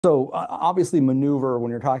So obviously maneuver, when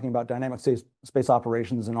you're talking about dynamic space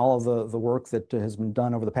operations and all of the work that has been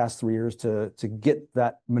done over the past 3 years to get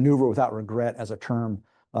that maneuver without regret as a term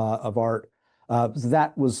of art,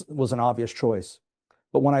 that was an obvious choice.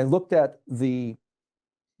 But when I looked at the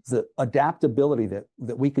adaptability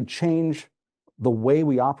that we could change the way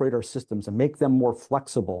we operate our systems and make them more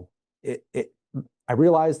flexible, I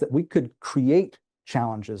realized that we could create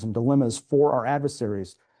challenges and dilemmas for our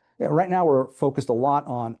adversaries. Right now, we're focused a lot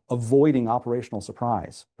on avoiding operational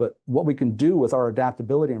surprise, but what we can do with our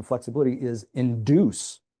adaptability and flexibility is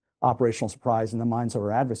induce operational surprise in the minds of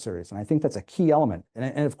our adversaries. And I think that's a key element.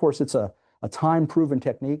 And of course, it's a time-proven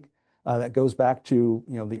technique that goes back to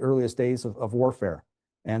the earliest days of warfare.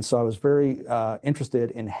 And so I was very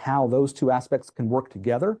interested in how those two aspects can work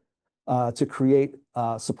together to create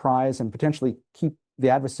surprise and potentially keep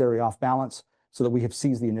the adversary off balance so that we have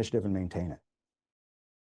seized the initiative and maintain it.